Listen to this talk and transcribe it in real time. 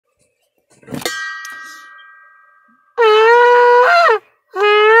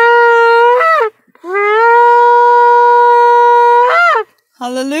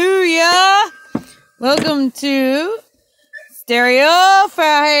welcome to Stereo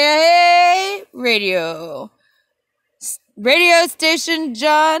Friday Radio. Radio station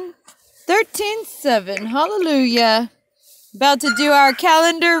John 13:7. Hallelu-Yah. About to do our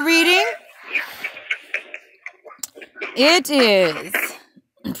calendar reading. It is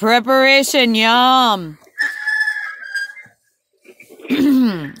Preparation Yom.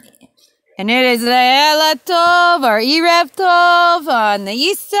 And it is Laila Tov or Erev Tov on the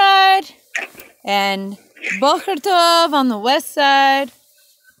east side and Boker Tov on the west side.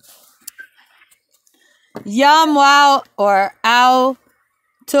 Yom Waw or Waw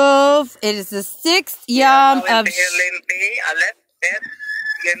Tov. It is the 6th Yom of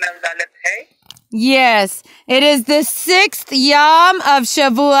Yes, it is the 6th Yom of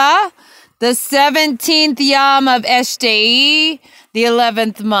Shavua, the 17th Yom of Ashtei, the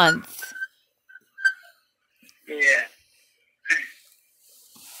 11th month. Yeah.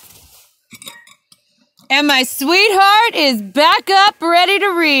 And my sweetheart is back up, ready to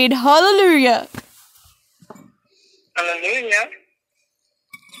read. Hallelu-Yah. Hallelu-Yah.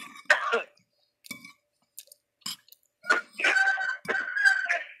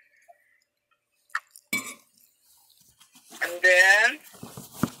 And then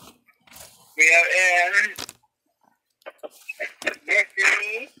we are in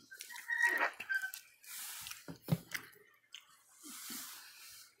Mishley.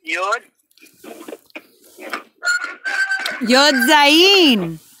 Yod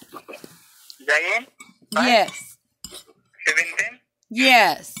Zayin. Zayin? Yes. 17?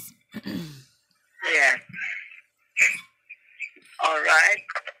 Yes. Yeah. All right.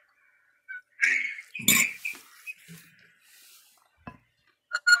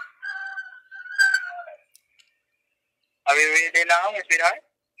 Are we ready now, sweetheart?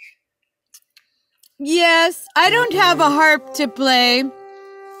 Yes, I don't have a harp to play. You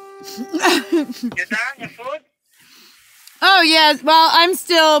done your food? Oh, yes. Well, I'm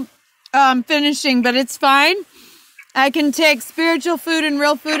still finishing, but it's fine. I can take spiritual food and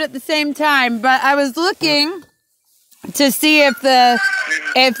real food at the same time. But I was looking to see if there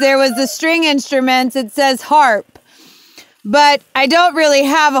was the string instruments. It says harp, but I don't really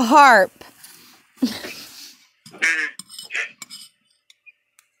have a harp.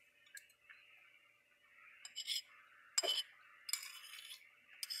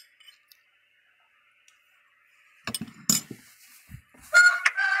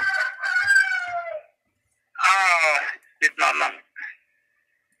 This mama.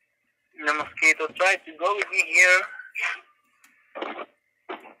 The mosquito tried to go with me here.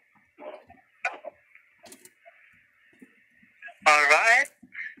 All right.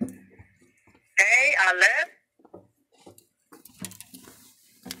 Hey, Aleph.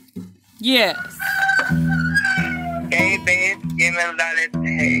 Yes. Hey, babe. Gimel Dalet.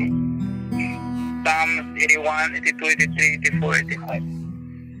 Hey. Psalms 81, 82, 83, 84, 85.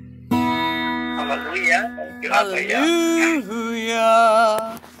 Hallelu-Yah. Thank you, Hallelu-Yah.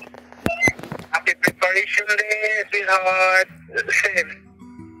 Happy Preparation Day, sweetheart. Same.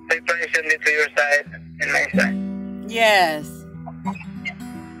 Preparation Day to your side and my side. Yes.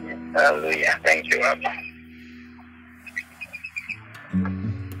 Hallelu-Yah. Thank you, Rabbi.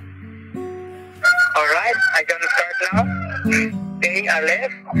 Alright, I can start now. Hey,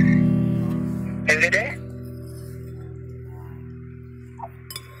 Aleph. Every day.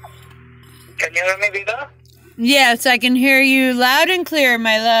 Can you hear me, Vida? Yes, I can hear you loud and clear,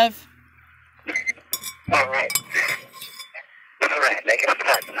 my love. Alright. Alright, I can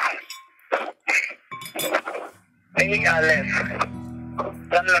start now. Hey, Aleph.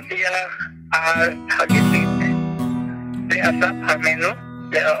 Lam nasiya al-hagisit. Le'asap hamenu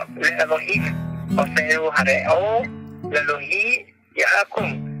le'elohim oseru hareo le'elohi ya'akum.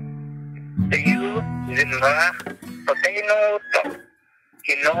 Le'yu zinra otenu to.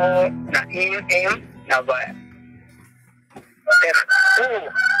 Kino na'im em nabay. Tekhu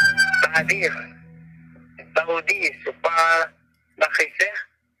badir. Baudi supa bakiseh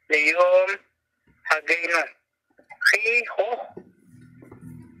liyom hagenu. Khi ho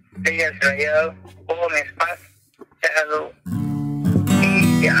Israel o mispas sa'alu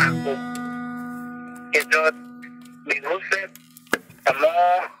Yahoo. Kedot bigusep tamo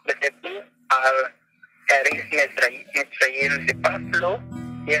besepu al Eris Misrayim sipaslo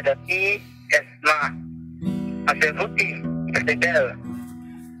yadati esma asebuti besedel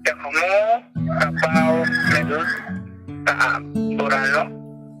tekomo kapau medus taab burano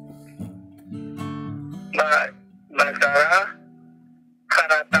basara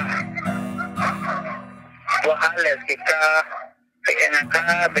karata wahales kita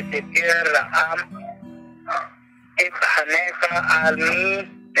enaka besitir laam ibhaneka almi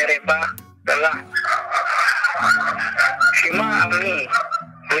tereba תלה. שמע עמי,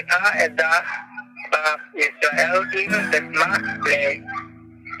 קריאה עדה בישראל אם תשמע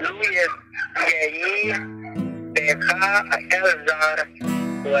לו יהי בך אל זר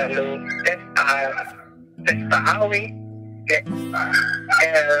ולו תסתהוי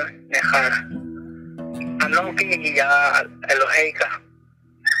אל נכר. אנוכי יהיה אלוהיך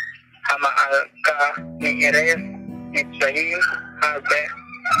המעלך מארץ מצרים הרבה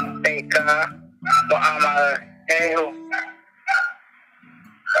ביקה ועמלהו.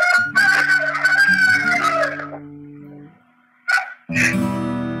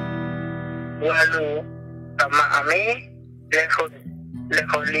 ולו תמעמי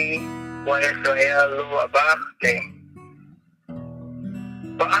לכולי וישראל לו הבך לי.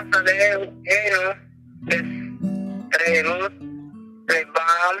 ואסלנו בסטרנות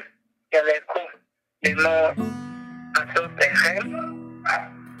לבם ילכו למו עשותיכם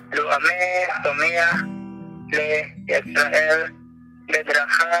לו עמי שומע לישראל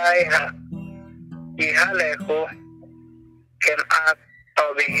בדרכי יהלכו כמעט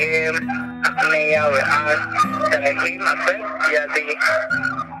אביהם אכניה ואז תהלימ אפס ידי.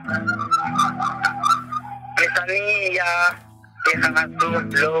 משלי יכעסו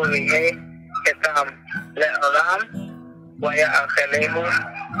לו ויהי כתם לעולם ויאכלהו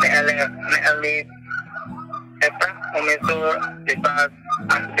מעלית אתה ומזור לבד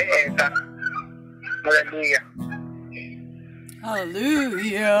עשתה. Hallelu-Yah.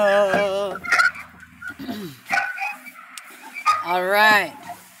 Hallelu-Yah. All right.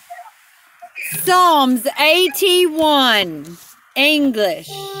 Psalms 81,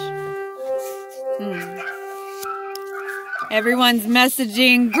 English. Everyone's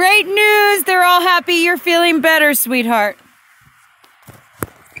messaging. Great news. They're all happy you're feeling better, sweetheart.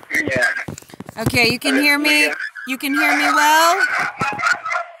 Yeah. Okay, you can hear me? You can hear me well?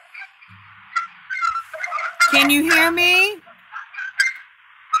 Can you hear me?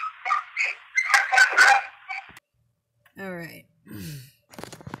 All right.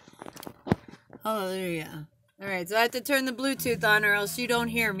 Hallelu-Yah. All right, so I have to turn the Bluetooth on or else you don't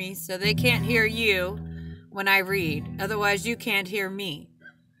hear me, so they can't hear you when I read. Otherwise, you can't hear me.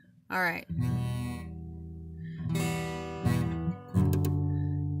 All right.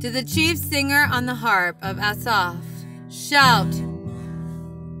 To the chief singer on the harp of Asaph, shout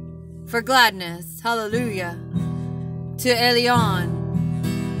for gladness, hallelujah, to Elion,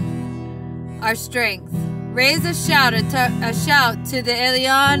 our strength. Raise a shout to the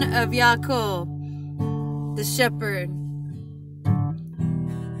Elion of Yaakov, the shepherd.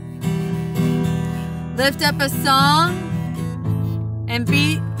 Lift up a song and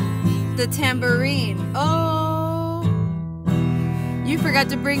beat the tambourine. Oh, you forgot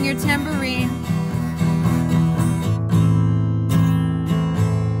to bring your tambourine.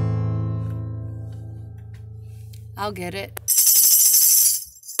 I'll get it.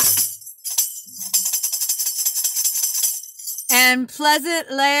 And pleasant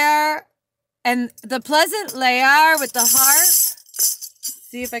layer, and the pleasant layer with the harp.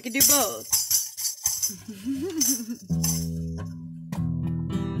 See if I can do both.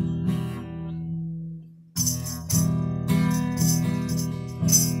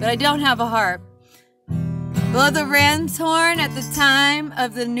 But I don't have a harp. Blow the ram's horn at the time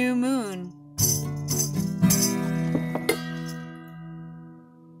of the new moon.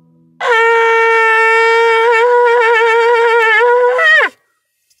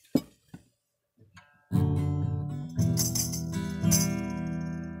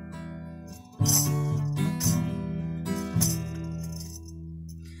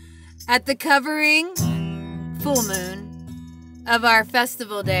 At the covering full moon of our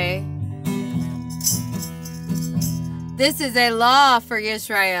festival day, this is a law for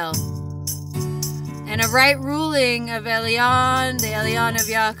Israel and a right ruling of Elion, the Elion of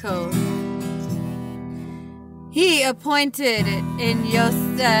Yaakov. He appointed in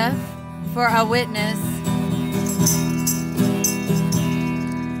Yosef for a witness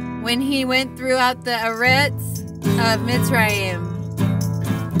when he went throughout the Eretz of Mitzrayim.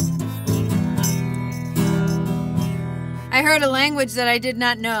 I heard a language that I did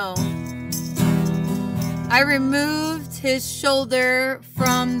not know. I removed his shoulder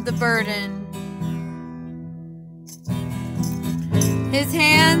from the burden. His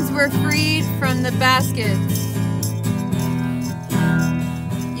hands were freed from the baskets.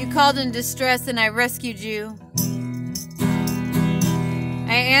 You called in distress and I rescued you.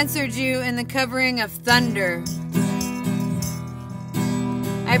 I answered you in the covering of thunder.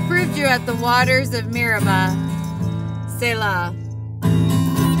 I proved you at the waters of Meribah. Selah.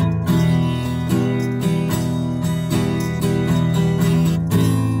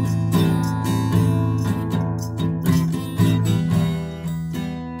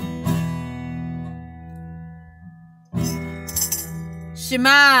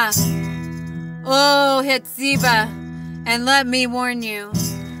 Shema, oh Hetzibah, and let me warn you,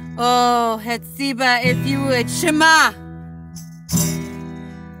 oh Hetzibah, if you would Shema,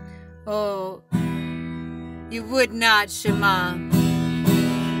 oh, you would not Shema.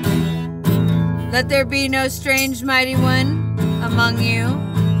 Let there be no strange mighty one among you,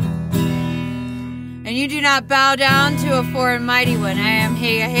 and you do not bow down to a foreign mighty one. I am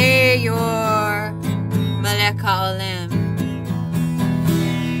Yahweh, your Melech HaOlam,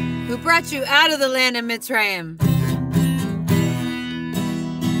 who brought you out of the land of Mitzrayim.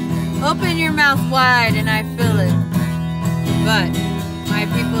 Open your mouth wide and I fill it. But my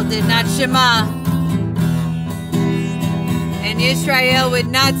people did not Shema, and Israel would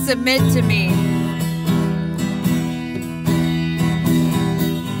not submit to me.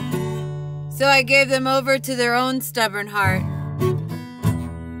 So I gave them over to their own stubborn heart,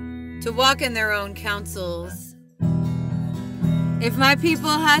 to walk in their own counsels. If my people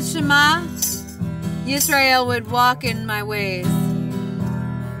had Shema, Israel would walk in my ways.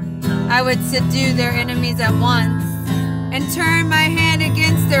 I would subdue their enemies at once and turn my hand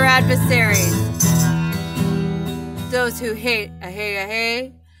against their adversaries. Those who hate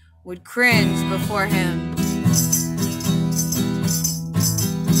Ahei would cringe before him,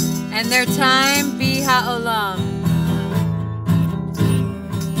 and their time be ha'olam.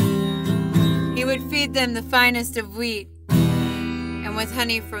 He would feed them the finest of wheat, and with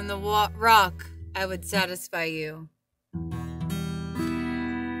honey from the rock I would satisfy you.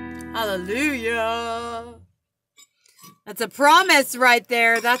 Hallelujah. That's a promise right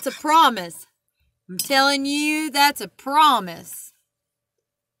there. That's a promise. I'm telling you, that's a promise.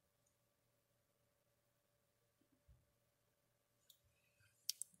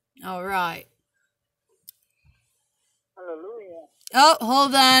 All right. Hallelujah. Oh,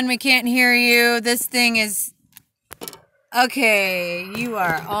 hold on. We can't hear you. This thing is... Okay, you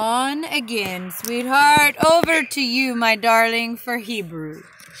are on again, sweetheart. Over to you, my darling, for Hebrew.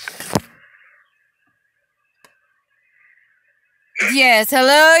 Yes,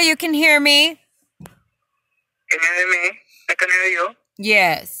 hello, you can hear me? Can you hear me? I can hear you.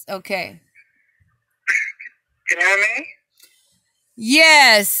 Yes, okay. Can you hear me?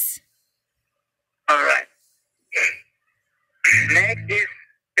 Yes. All right. Next is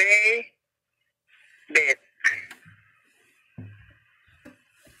Tehillim.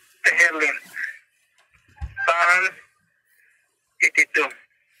 Tehillim. Psalm 82.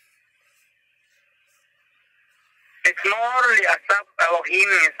 Ismor li'asaf Elohim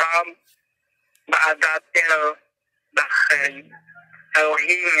nisab ba'adat el b'chel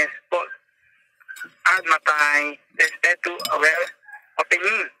Elohim yespot ad matay destetu avel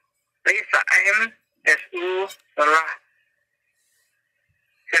openim Lisa'em esu salah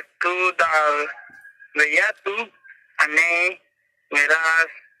Setu dal veyatu ane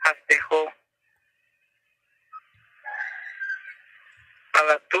veras hastejo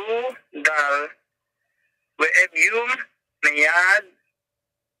Palatu dal ve'ebyum meyad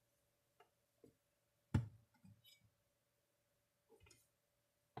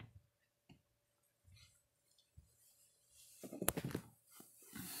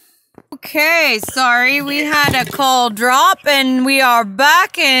Okay, sorry, we had a call drop and we are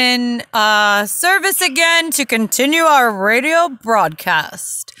back in service again to continue our radio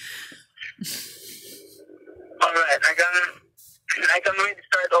broadcast. All right, I can really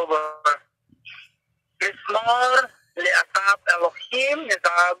start over. Mismor le'asaf Elohim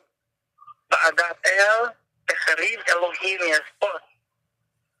nisab ba'adat el techerim Elohim yespot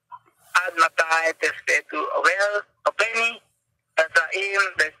ad matay tespetu avel openi Tasaim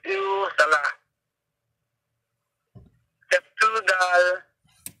besu salah Septu dal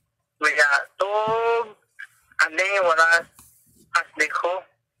v'yatov ane waras hasdecho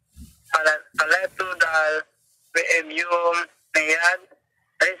Palatu dal ve'ebyum meyad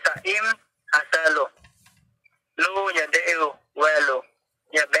Resaim hasalo Lu yadeu welu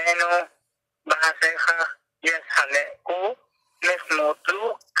Yabenu bahasecha yeshaleku Nesmotu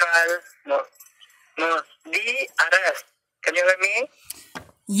kal musdi ares. Can you hear me?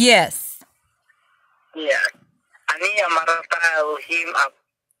 Yes. Yeah. Ani amarata Elohim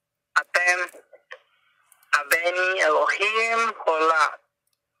atem abeni Elohim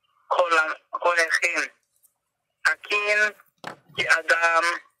kolechim akin ki adam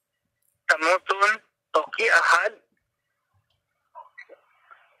tamutun toki ahad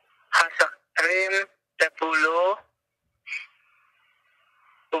hasakrim tepulo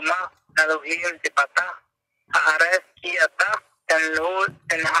uma Elohim tipata haares ki ata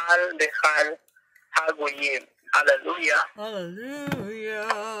enhal bechal hagoyim. Hallelujah. Hallelujah.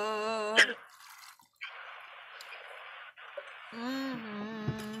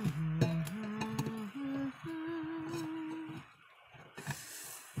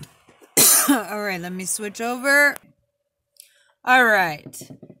 All right, let me switch over. All right.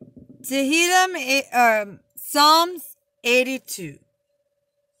 Tehillim, Psalms 82.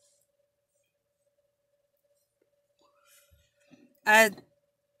 A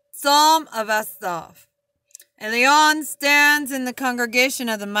Psalm of Asaph. Elion stands in the congregation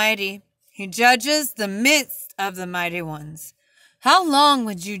of the mighty. He judges the midst of the mighty ones. How long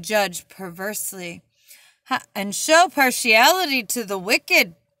would you judge perversely and show partiality to the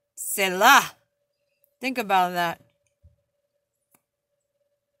wicked? Selah. Think about that.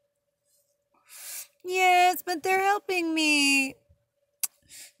 Yes, but they're helping me.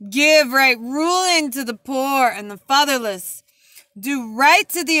 Give right ruling to the poor and the fatherless. Do right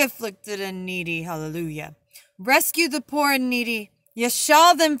to the afflicted and needy. Hallelujah. Rescue the poor and needy.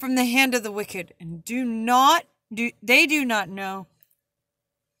 Yashal them from the hand of the wicked. And they do not know,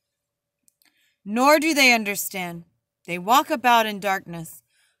 nor do they understand. They walk about in darkness.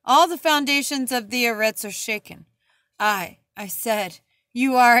 All the foundations of the Eretz are shaken. I said,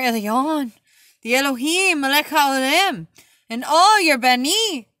 you are Elion, the Elohim, Melech HaOlam, and all your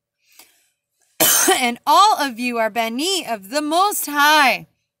Bani. And all of you are Bani of the Most High.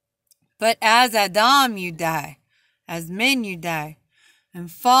 But as Adam you die, as men you die, and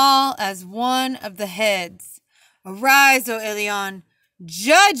fall as one of the heads. Arise, O Elion,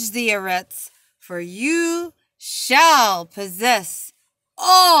 judge the Eretz, for you shall possess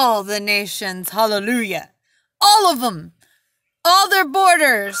all the nations. Hallelujah. All of them. All their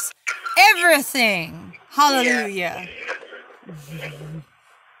borders. Everything. Hallelujah.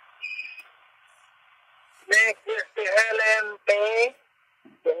 Next is Tehillim pay.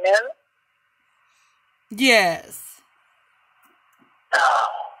 Yes.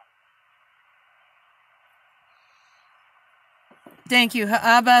 Thank you,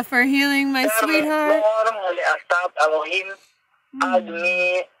 Abba, for healing my sweetheart.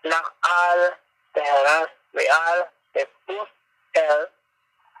 Admi lakal teras real tefus el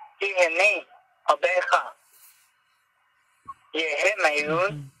tiheni abecha yehe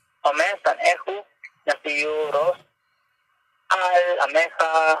mayun omesan ehu nasiyuros al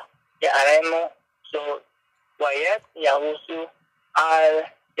amecha yaaremu so wayet yahusu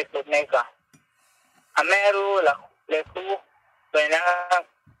al tiputneka ameru leku bena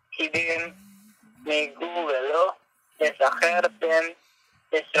kidim migu velo יזכרתם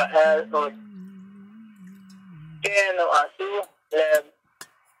ישראל עוד. כן ועשו לב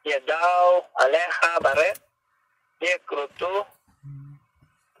ידעו עליך ברך יקרותו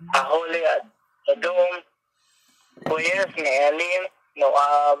ההולי אדום ויש מעלים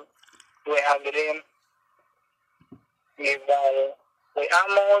מואב והגרים גבל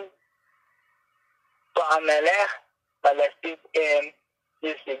ועמוד והמלך פלסטין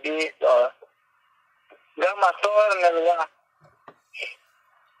יסיבי סור גם עשור נלווה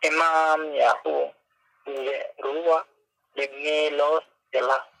אימם יהוא ורוח לבני לוס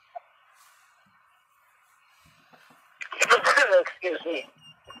שלה. Excuse me.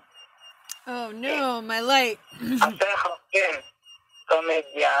 Oh no, my light. אשר כן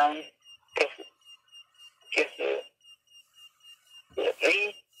קומדיאן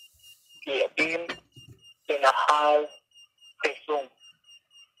כסרי יבים ונחל חיסום.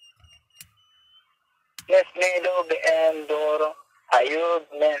 נסנדו באין דור היו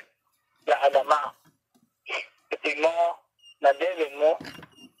בני לאדמה ותימו נדב עמו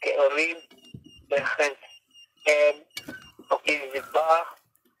כאוריב בחזקאל או כזבח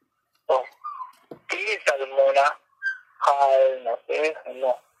או כסלמונה על נפך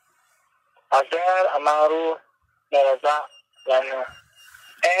עמו אשר אמרו נרזה לנו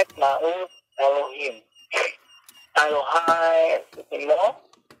את נאות אלוהים אלוהי עמו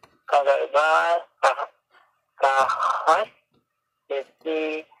כגלגל kahas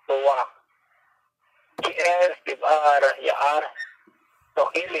iti tuwa kies tibar yaar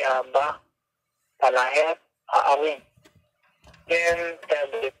Tehillim ba talahet aarin ken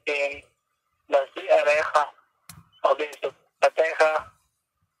tabitin basi areha obisuk pateha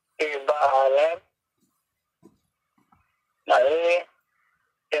iba alem nari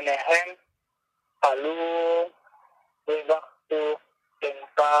tenehem halu wibaktu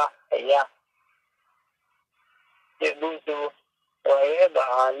tinka ya يبوسوا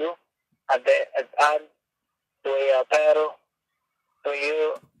ويبعلوا أدعان ويطيروا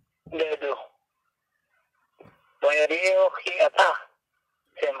ويولدوا ويريوا خيئته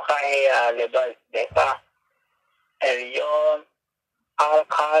سمخة هي لبس دفاع اليوم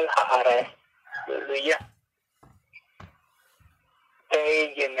أرقال هارس هاليلويا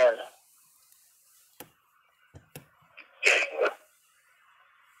تيجنل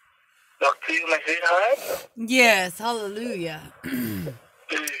Back to you, my sweetheart. Yes, hallelujah.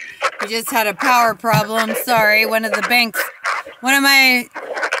 We just had a power problem. Sorry, one of my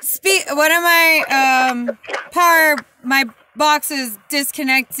my box is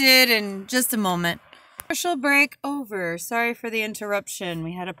disconnected in just a moment. Commercial break over. Sorry for the interruption.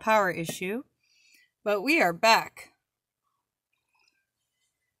 We had a power issue, but we are back.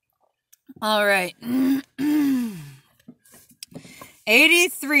 All right.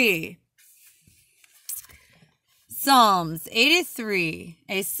 83. Psalms 83.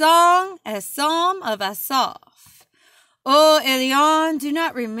 A psalm of Asaph. O Elion, do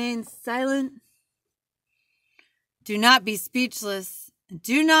not remain silent. Do not be speechless.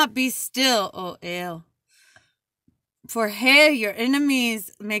 Do not be still, O El. For hey, your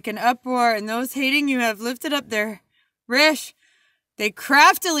enemies make an uproar, and those hating you have lifted up their resh. They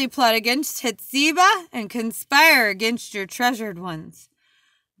craftily plot against Hetzibah and conspire against your treasured ones.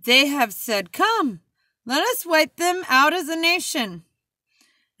 They have said, come, let us wipe them out as a nation,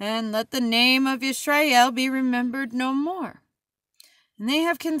 and let the name of Israel be remembered no more. And they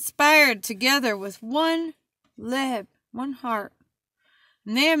have conspired together with one leb, one heart,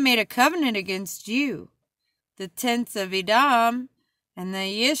 and they have made a covenant against you, the tents of Edom, and the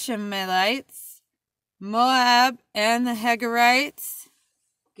Yishmaelites, Moab, and the Hagarites,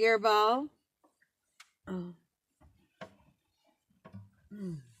 Girbal. Oh.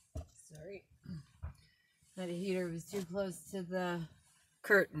 Sorry. That heater was too close to the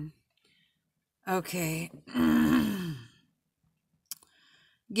curtain. Okay.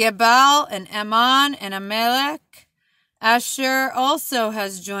 Gebal and Ammon and Amalek. Asher also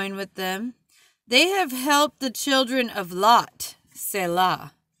has joined with them. They have helped the children of Lot.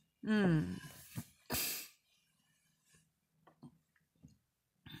 Selah.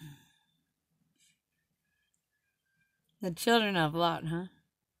 The children of Lot, huh?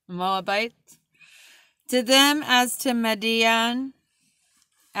 The Moabites. To them as to Midian,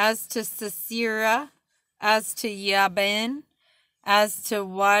 as to Sisera, as to Yabin, as to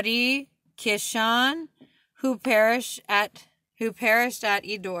Wadi Kishon, who perished at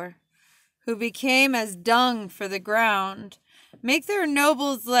Edor, who became as dung for the ground. Make their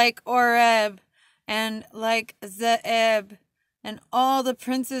nobles like Oreb, and like Zeeb, and all the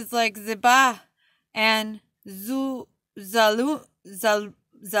princes like Zebah, and Zalmunna,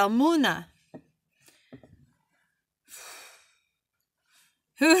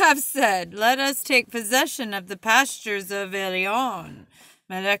 who have said, let us take possession of the pastures of Elion,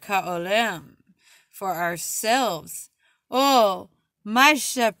 Melech HaOlem, for ourselves. Oh, my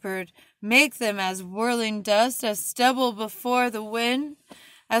shepherd, make them as whirling dust, as stubble before the wind,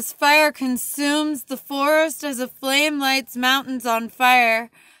 as fire consumes the forest, as a flame lights mountains on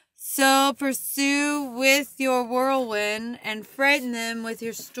fire. So pursue with your whirlwind, and frighten them with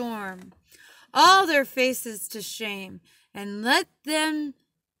your storm, all their faces to shame, and let them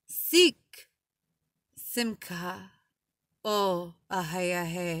seek Simcha, O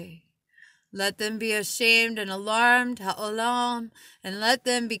Ahayahe. Let them be ashamed and alarmed, Ha'olam, and let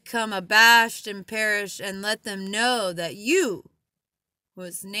them become abashed and perish, and let them know that you,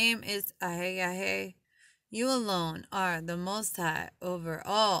 whose name is Ahayahe, you alone are the Most High over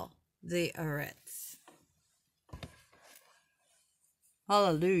all the Eretz.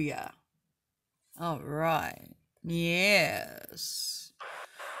 Hallelu-Yah. All right. Yes.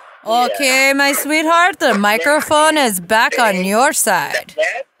 Okay, my sweetheart, the microphone is back on your side.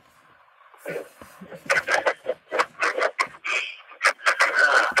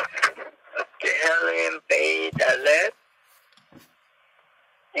 Tehillim paid alert.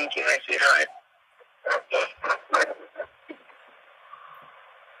 Thank you, my sweetheart.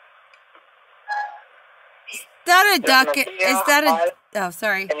 Is that a duck? Is that a... Oh,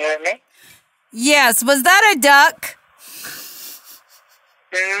 sorry. Can you hear me? Yes, was that a duck?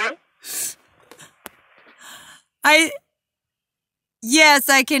 Yes,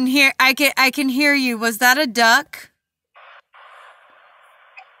 I can hear you. Was that a duck?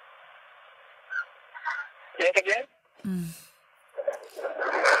 Say it again.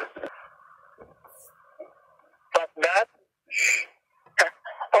 What's that?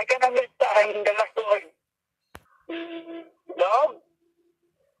 I can understand the last word. Dog?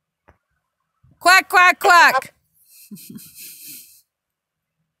 Quack, quack, quack.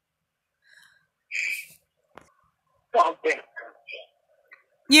 Okay.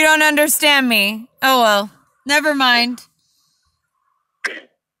 You don't understand me. Oh, well. Never mind.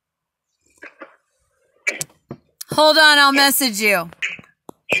 Hold on, I'll message you.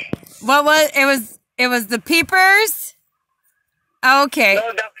 What was it was the peepers? Okay.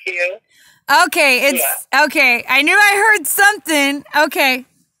 No duck here. Okay, okay. I knew I heard something. Okay.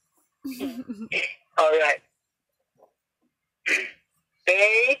 All right.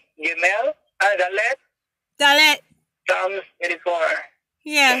 Pay Gimel, Dalet, Dalet. Psalms 84.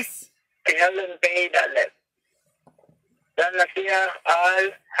 Yes. Tehillim Pei Dalet. Dan nasiya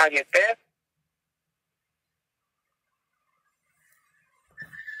al Hagepet.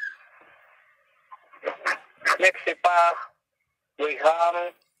 Meksipah Wiham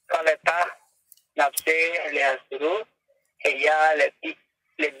Kaletah Nafse Lehasuru Heya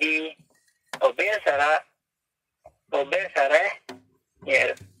Ledi Obesara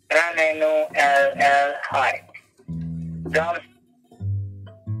Yer Ranenu El Hai. Drums.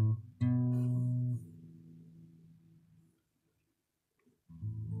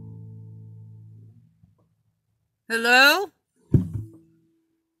 Hello?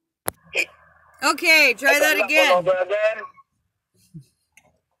 Okay, try that again.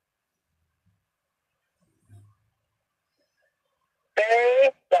 Pay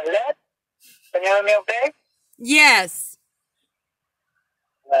Dalet. Can you hear me okay? Yes.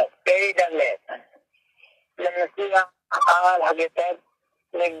 Pay Dalet. Lemesiya al Hagepet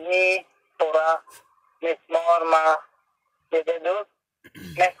Legni Torah Mismorma Yededut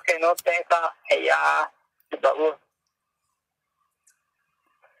Meskenoteka Heya Baus.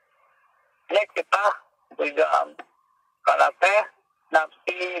 Neksipah Wigam Kalapeh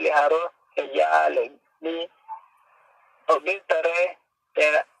Nafsi Liharus Heya Legni Obisare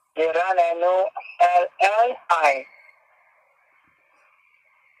Yeranenu El Hai.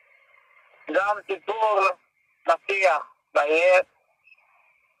 Gam Tipur Nafsiya Bayet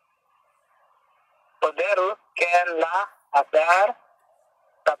Poderus Ken La Asar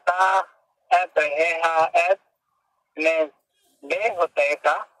Tata Epeheha Et Nes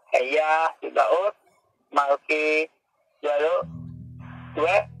Behoteka Heya Sibaut Malki Yalo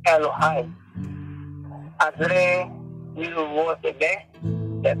We Elohai Azre Yehua Sebe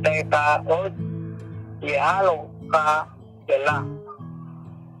Teteka Od Yehaloka Sela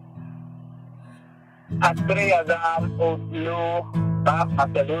Azre Adam Udlu Bak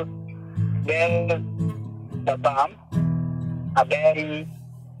Maselus Bel Tabam Aberi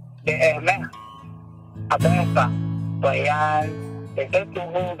Be'emeh Abeka Bayan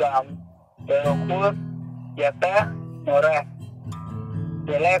Beketuhugam Berukut Yateh Noreh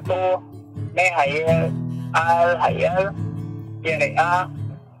Yeleku Mehayel Al Hayel Yere'ah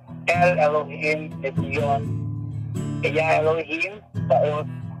El Elohim Ezion Eya Elohim Baot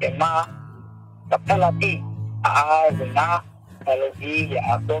Ema Kapelati Aar Zina Elohi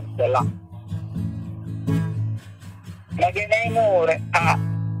Yaakov Selah Naginenu Re'ah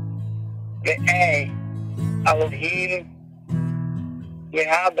Re'eh Elohim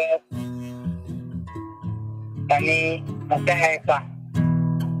Yehabet Tani Mateheka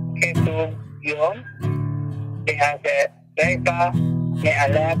Ketub Yom Tehase Reka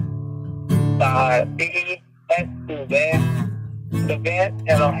Ne'alep Bahati Estube Doget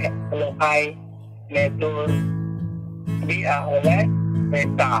Elohai Netur Bi'ahole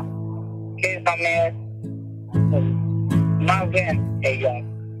Reka Kesamet Magen Eyon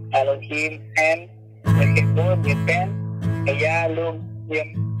Elohim En Rekibur Yepen Eyalum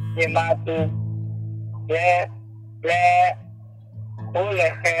Yematu Le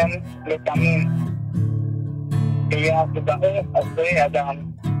Ulechem Letamim Eya Sibae Asre Adam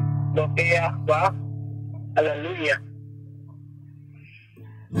Lokeah Wa Hallelu-Yah.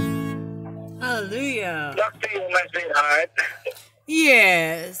 Hallelujah. Back to you, my sweetheart.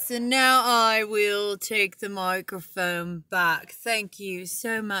 Yes, and now I will take the microphone back. Thank you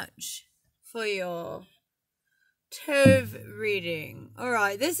so much for your Tov reading.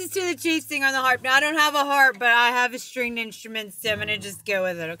 Alright, this is to the chief singer on the harp. Now, I don't have a harp, but I have a stringed instrument, so I'm going to just go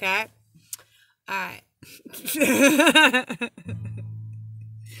with it, okay? Alright.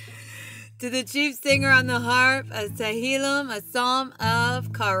 To the chief singer on the harp, a Tehillim, a psalm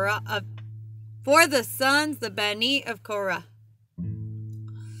of Korah, for the sons, the Bani of Korah.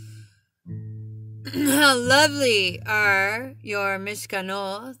 How lovely are your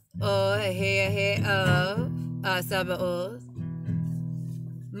Mishkanot, O Hehe of Sabaoth.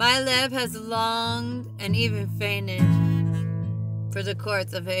 My love has longed and even fainted for the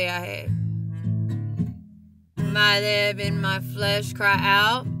courts of Hehe. My love and my flesh cry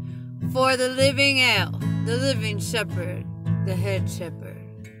out for the living El, the living shepherd, the head shepherd.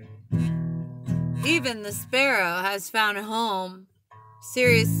 Even the sparrow has found a home,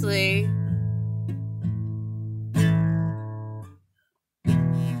 seriously,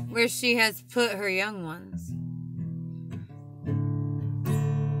 where she has put her young ones.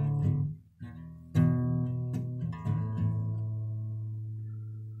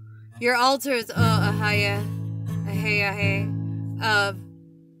 Your altars, O Ahiah of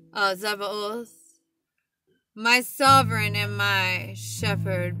Zabaoth, my sovereign and my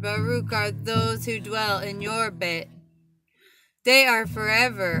shepherd. Baruch are those who dwell in your bed. They are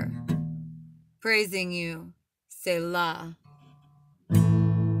forever praising you. Selah.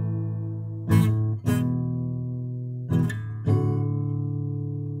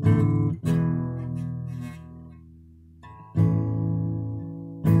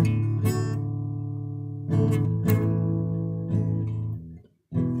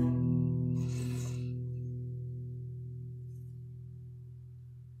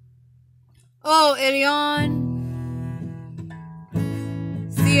 Oh, Elyon,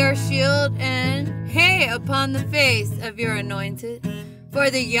 see our shield and hey upon the face of your anointed. For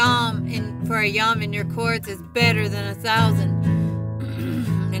a Yom in your courts is better than 1,000.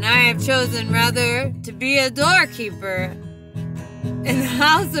 And I have chosen rather to be a doorkeeper in the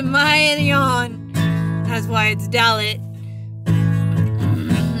house of my Elyon. That's why it's Dalit.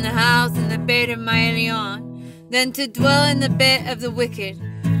 In the house and the bed of my Elyon, than to dwell in the bed of the wicked.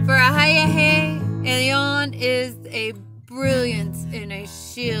 For Yahweh Elyon is a brilliance and a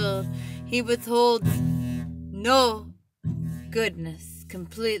shield. He withholds no goodness,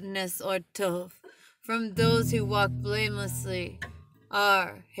 completeness, or tov from those who walk blamelessly.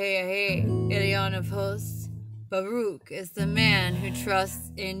 Yahweh Elyon of hosts, Baruch is the man who trusts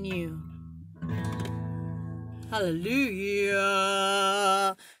in you. Hallelu-Yah.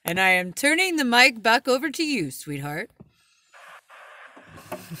 And I am turning the mic back over to you, sweetheart.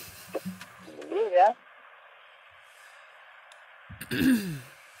 Hallelujah.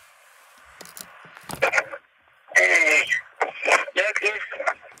 That is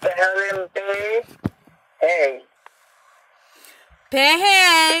Tehillim Day. Hey.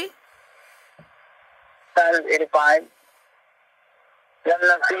 Hey. Psalm 85. Yom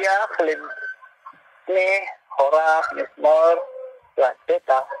ni horak mismor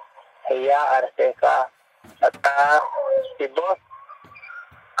laseta heya arseka ata sibot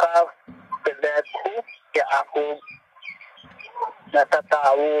kaf kedetku ya aku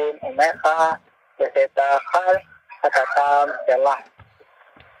natatawun umeha laseta hal atatam selah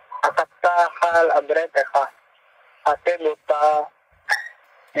atakta hal abreteka ate luta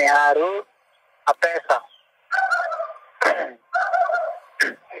neharu apesa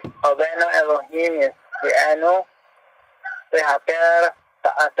Obeno Elohim Yanu Rehaper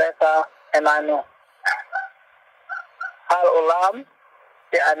Taasesa Emanu Hal Ulam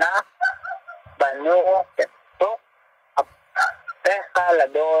Tiana Banu Ketuk Apesa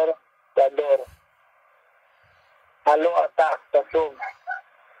Lador Halu Atak Tasum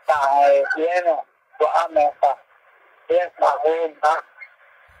Tahay Yeno Waamesa Yes Mahum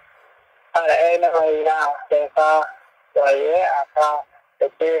Hal Eno Yah Tesa Waye Aka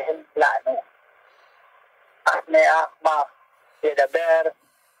Tehillim lanu. Ahne akma yedaber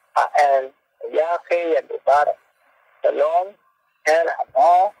Hallelu-Yah Yah Barak Shalom el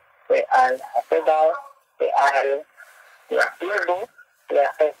Hamo ve'al Hafidal ve'al Yahibu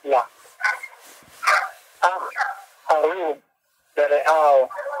lehesla. Ach harum bere'au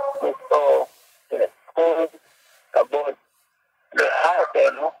ito leskul kabod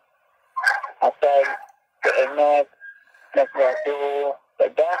be'artenu asal be'emet nagwado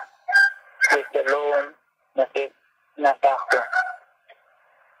tada Shalom nasako.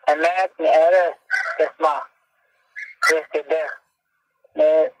 Anak ni Eres Kesma Kesideh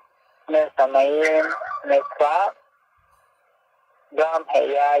ne samayin nekwa gam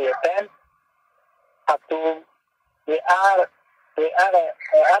heya yeten hatum we are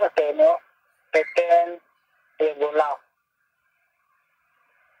teno peten yegulaw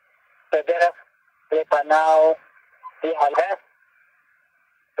pederef lepanaw Hales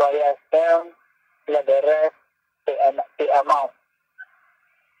Wayasem Lederes the amount.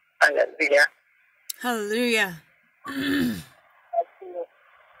 Hallelujah. Hallelujah.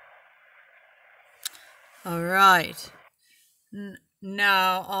 All right.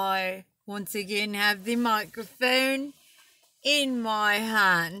 Now I once again have the microphone in my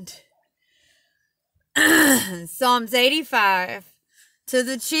hand. Psalms 85. To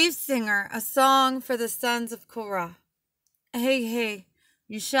the chief singer, a song for the sons of Korah. Hey,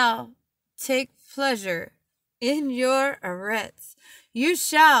 you shall take pleasure in your arets. You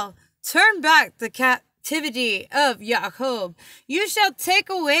shall turn back the captivity of Jacob. You shall take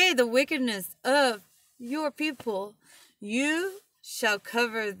away the wickedness of your people. You shall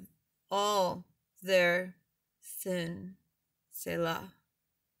cover all their sin. Selah.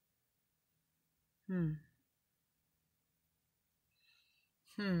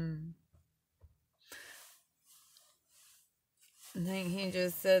 I think he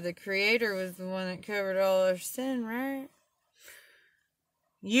just said the Creator was the one that covered all our sin, right?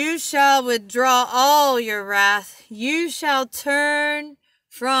 You shall withdraw all your wrath. You shall turn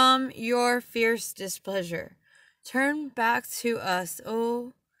from your fierce displeasure. Turn back to us,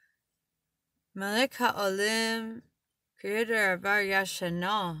 O Melech HaOlim, Creator of our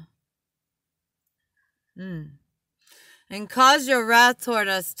Yashanah. And cause your wrath toward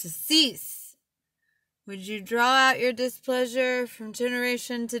us to cease. Would you draw out your displeasure from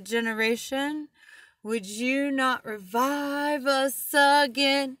generation to generation? Would you not revive us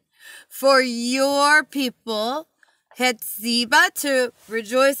again for your people, Hetziba, to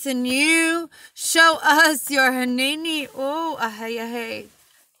rejoice in you? Show us your Haneni, O Ahayahe,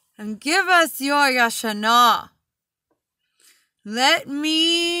 and give us your Yashanah. Let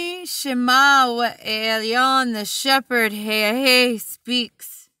me Shema what Elyon the shepherd Heyahe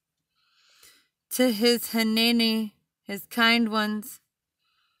speaks to his Haneni, his kind ones.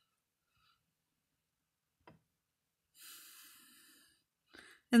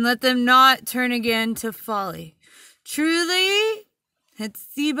 And let them not turn again to folly. Truly,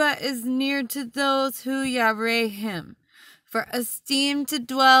 Hetziba is near to those who yareh him. For esteem to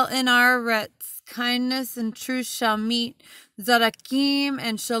dwell in our Aretz, kindness and truth shall meet. Zadakim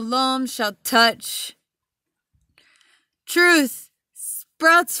and Shalom shall touch. Truth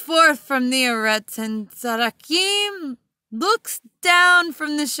sprouts forth from the Aretz, and Zadakim looks down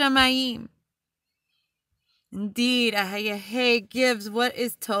from the Shamayim. Indeed, Ahayahe gives what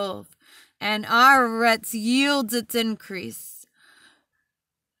is Tov, and our Aretz yields its increase.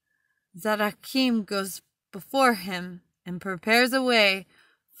 Zadakim goes before him and prepares a way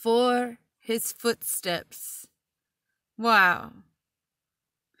for his footsteps. Wow.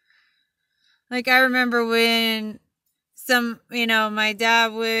 Like, I remember when my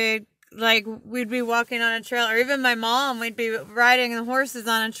dad would, we'd be walking on a trail, or even my mom, we'd be riding the horses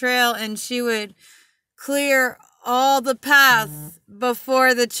on a trail, and she would clear all the paths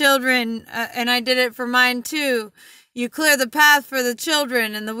before the children, and I did it for mine too. You clear the path for the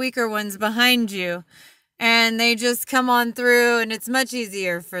children and the weaker ones behind you, and they just come on through, and it's much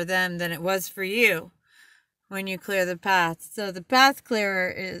easier for them than it was for you when you clear the path. So the path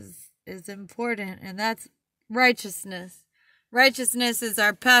clearer is important, and that's righteousness. Righteousness is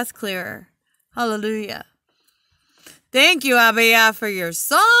our path clearer. Hallelujah. Thank you, Abba, for your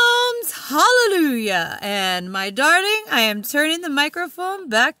psalms. Hallelujah. And my darling, I am turning the microphone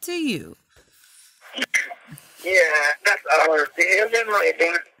back to you. Yeah, that's our Tehillim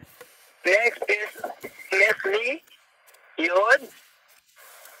reading. Next is Mishley, Yod,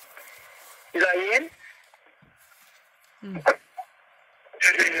 Zayin,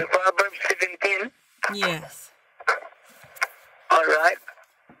 Proverbs 17. Yes. All right.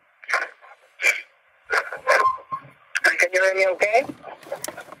 Can you hear me okay?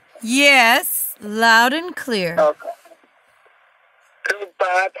 Yes, loud and clear. Okay.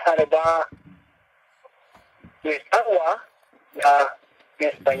 Tupat harba Yahwa Yah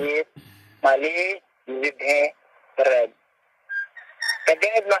Mishley Mali Vidhe Red.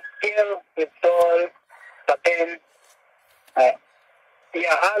 Agad maskil Itol Paten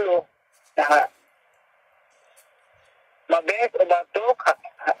Yahalu Mabes Ubatok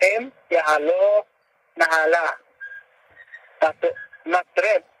Haem Yahalo Nahala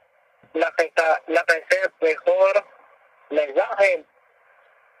Matret Lakasep Wehor Lezahem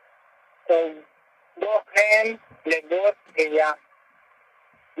Bohen Legot Iya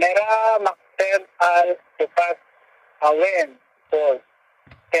Mera Makteb Al Tupat Awen Pol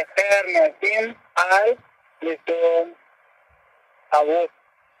Teher Nesim Al Litum Awut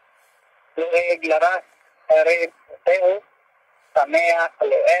Lueg Laras Ered Tehu Samea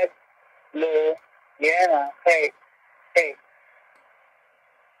Loed Lu Yena Hey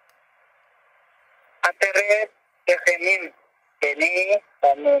Ateret Tehenim Beni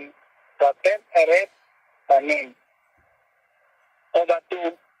Panim Patet Eret Panim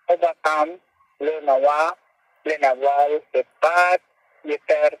Obatam Lenawal Tepat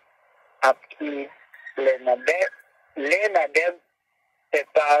Yeter Apki Lenadeb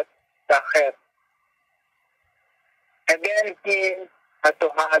Tepat Taher Again Kin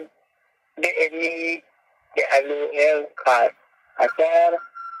Atuhad Be'eni Be'alu El Kar Atar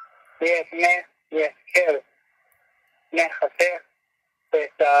Yesne Yeskel Nehaseh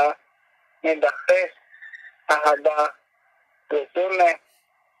Pesa Nedaches Ahaba Lusume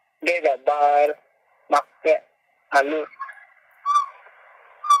Dedabar Makte Alus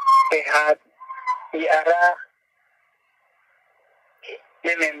Pehat Yara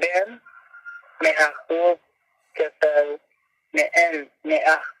Lememben Mehakub Ketel Ne'en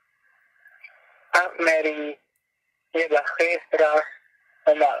Ne'ah Akmeri Yebaches Ras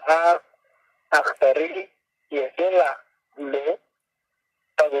Omal'ah Akhsari Yesulah Lu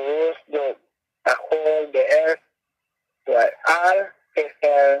תבוס דוב, אכול באר, ועל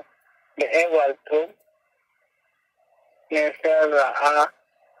כסר באבל טוב, נסר רעה,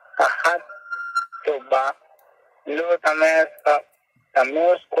 אחת טובה, לא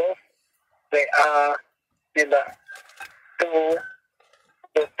תמוס קוף, והנדתו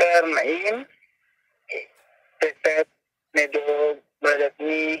יותר נעים, תצאת נדור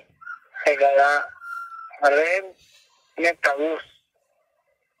בדתני חגלה הרב נטרוס.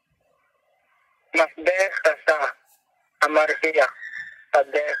 מסדך חסה המרחיח,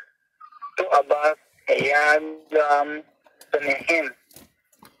 סדך תואבת היד גם פניהם.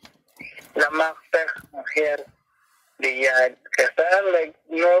 למחסך מחיר ביד כסר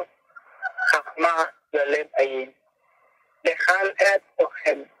לגנוב חכמה ללב עין. דחל את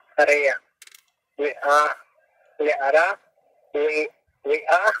אוכל הריח, וערה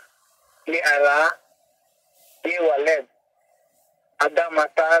לערה ייוולד. אדם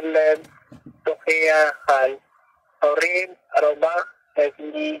אתר לב תוכיח חל, הוריד רובח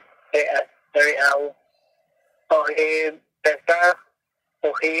לבני רעהו. אוהב פסח,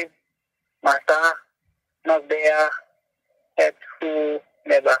 אוהב מסך, מבח את הוא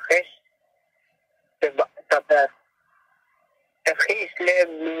מבחש, תפר. תחיש לב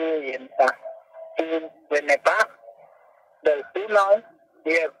לא ימצא, ונפח, דלתונו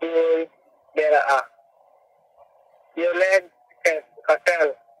יקול ברעה. יולד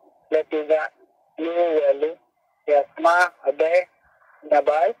חסר לתיבה לא ולו, ישמע הרבה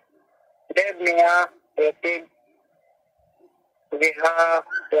נבל, בבנייה יתיד, ויהה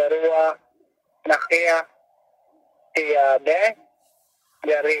ורוע נחיה, תיעדה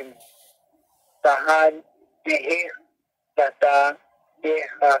ירים. תהד נהיך בתה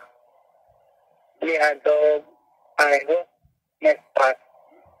יחך, לידו אהוב נספק.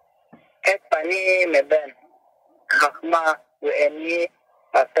 את פני מבן חכמה ואיני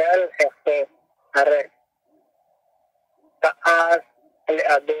אפל חפש הרס. תעש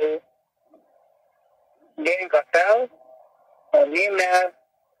לאדו דין כפל ונימר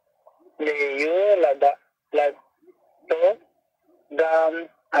ליהיו לדו גם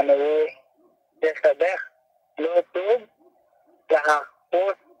הנבוא יסבך לא טוב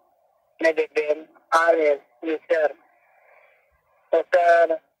להחפוש מדבר על יותר. יותר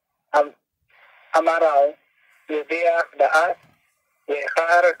אמרו יביח דעת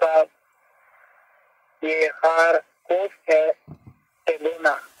יחר קוף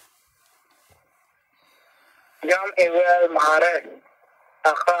תבונה. גם אבל מערס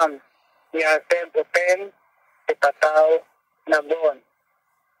החם יעשה בופן תפתאו נבון.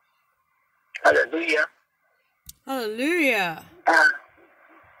 Hallelu-Yah. Hallelu-Yah.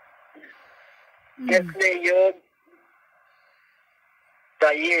 Mishley Yom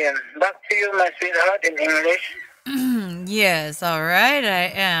UAU. Back to you, my sweetheart, in English. Yes, all right.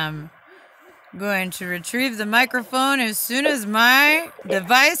 I am going to retrieve the microphone as soon as my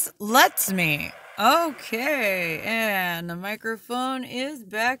device lets me. Okay, and the microphone is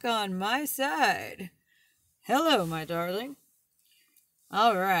back on my side. Hello, my darling.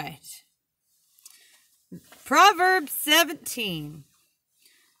 All right. Proverbs 17.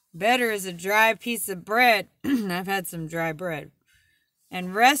 Better is a dry piece of bread. I've had some dry bread.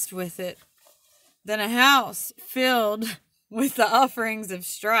 And rest with it than a house filled with the offerings of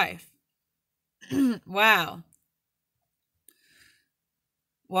strife. Wow.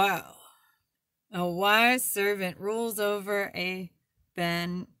 Wow. A wise servant rules over a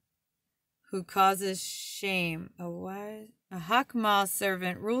ben who causes shame. A hakmal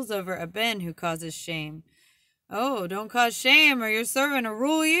servant rules over a ben who causes shame. Oh, don't cause shame or your servant will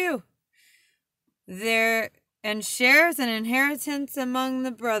rule you. And shares an inheritance among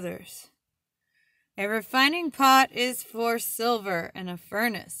the brothers. A refining pot is for silver and a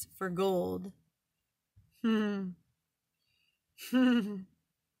furnace for gold.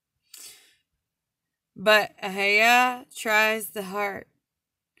 But Ahaya tries the heart.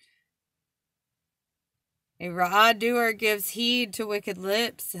 A raw doer gives heed to wicked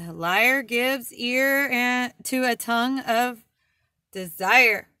lips. A liar gives ear to a tongue of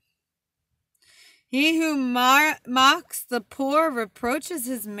desire. He who mocks the poor reproaches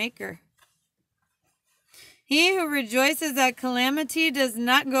his maker. He who rejoices at calamity does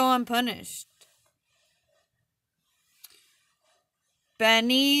not go unpunished.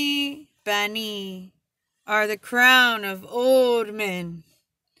 Bani are the crown of old men,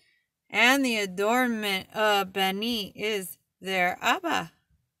 and the adornment of Bani is their Abba.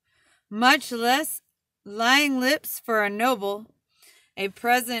 Much less lying lips for a noble. A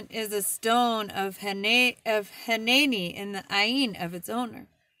present is a stone of Hanani in the ayin of its owner.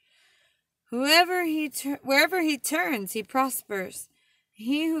 Wherever he turns, he prospers.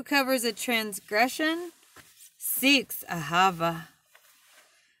 He who covers a transgression seeks ahava.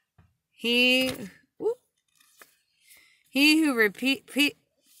 He who repeats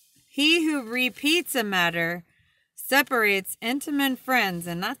a matter separates intimate friends,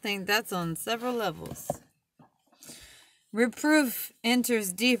 and I think that's on several levels. Reproof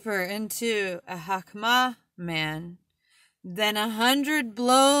enters deeper into a hakmah man than 100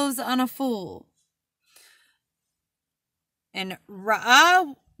 blows on a fool. And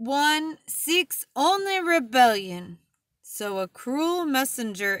Ra'ah one seeks only rebellion, so a cruel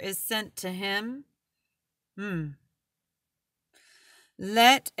messenger is sent to him.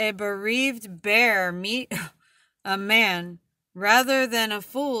 Let a bereaved bear meet a man rather than a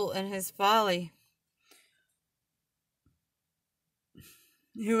fool in his folly.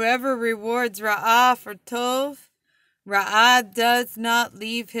 Whoever rewards Ra'ah for Tov, Ra'ah does not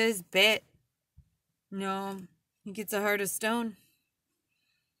leave his bed. No, he gets a heart of stone.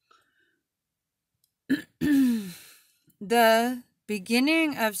 The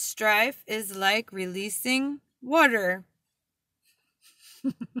beginning of strife is like releasing water.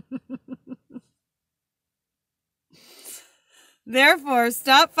 Therefore,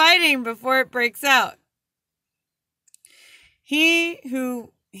 stop fighting before it breaks out. He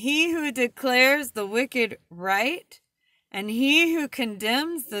who declares the wicked right, and he who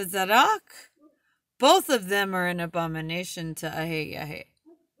condemns the zarak, both of them are an abomination to Yahweh.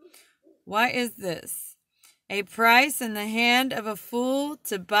 Why is this? A price in the hand of a fool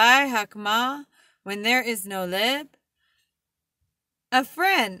to buy hakmah when there is no lib? A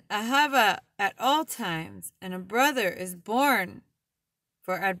friend, ahava, at all times, and a brother is born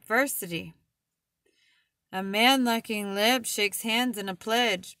for adversity. A man lacking lib shakes hands in a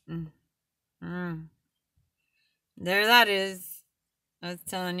pledge. There that is. I was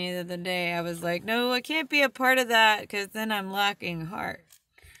telling you the other day, I was like, no, I can't be a part of that because then I'm lacking heart.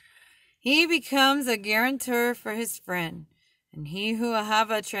 He becomes a guarantor for his friend, and he who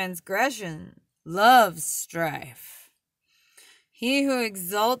ahava transgression loves strife. He who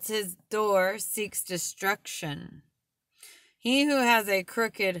exalts his door seeks destruction. He who has a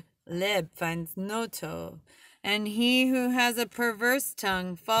crooked lib finds no tov, and he who has a perverse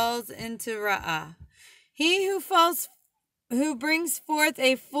tongue falls into Ra'ah. He who brings forth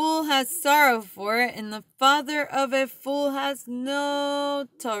a fool has sorrow for it, and the father of a fool has no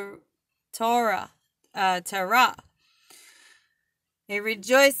Torah. A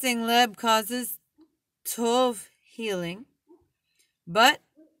rejoicing lib causes tov, healing, but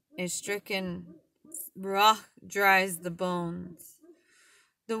a stricken ruach dries the bones.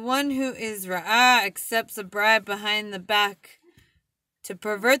 The one who is Ra'ah accepts a bribe behind the back to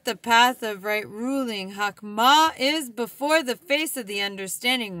pervert the path of right ruling. Hakmah is before the face of the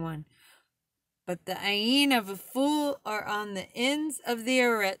understanding one, but the ayin of a fool are on the ends of the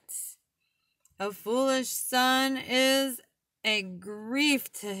arets. A foolish son is a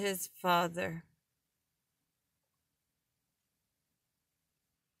grief to his father.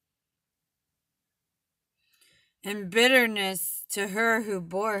 And bitterness to her who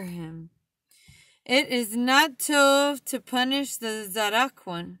bore him. It is not tov to punish the zarak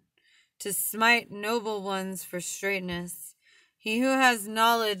one, to smite noble ones for straightness. He who has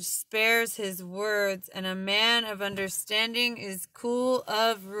knowledge spares his words, and a man of understanding is cool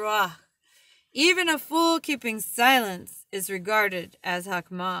of ruach. Even a fool keeping silence is regarded as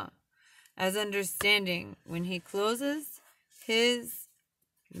hakmah, as understanding when he closes his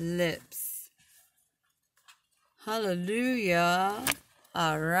lips. Hallelu-Yah.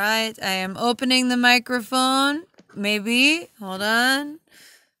 All right, I am opening the microphone. Maybe. Hold on.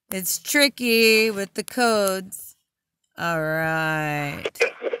 It's tricky with the codes. All right.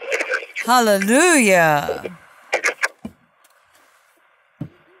 Hallelu-Yah.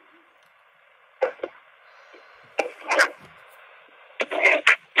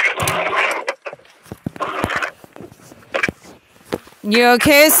 You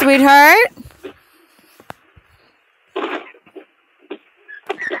okay, sweetheart?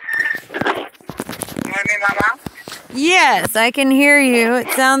 Mama? Yes, I can hear you.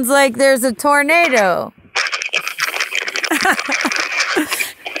 It sounds like there's a tornado.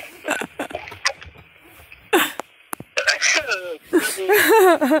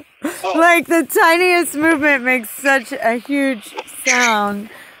 Like the tiniest movement makes such a huge sound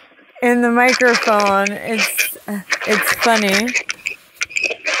in the microphone. It's funny.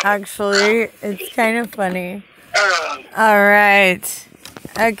 Actually, it's kind of funny. All right.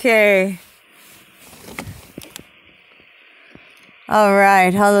 Okay. All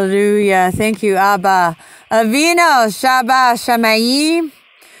right. Hallelu-Yah. Thank you, Abba. Avino Shaba Shamayim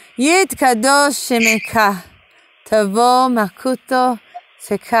Yit Kadosh Shemeka Tavo Makuto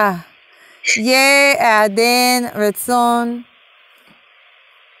שכך יהיה עדן רצון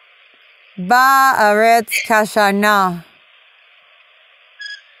בארץ כשנה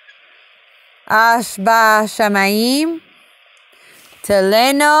אש בשמיים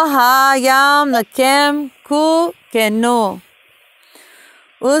תלנו הים לכם כולנו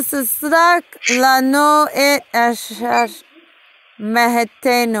וססלק לנו את אשר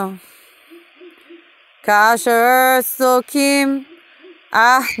מהתנו כאשר סוקים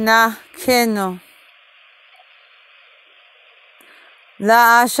אנחנו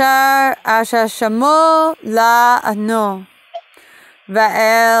לאשר שמו לנו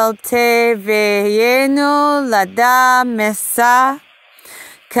ואל תביאנו לדם מסע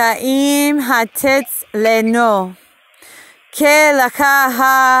קיים התץ לנו כלקה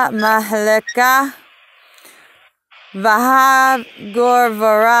המחלקה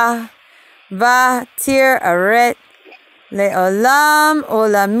והגורברה ותרערת לעולם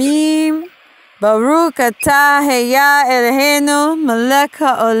עולמים ברוך אתה היה אלוהינו מלך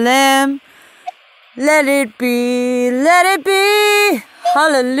העולם. Let it be, let it be.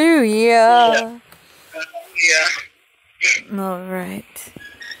 Hallelu-Yah. Yeah. All right.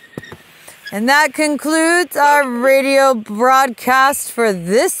 And that concludes our radio broadcast for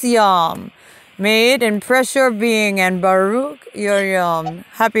this Yom. Made in pressure being and Baruch your Yom.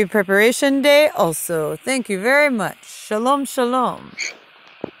 Happy Preparation Day also. Thank you very much. Shalom, shalom.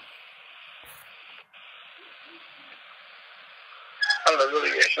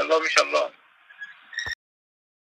 Hallelujah. Shalom, shalom.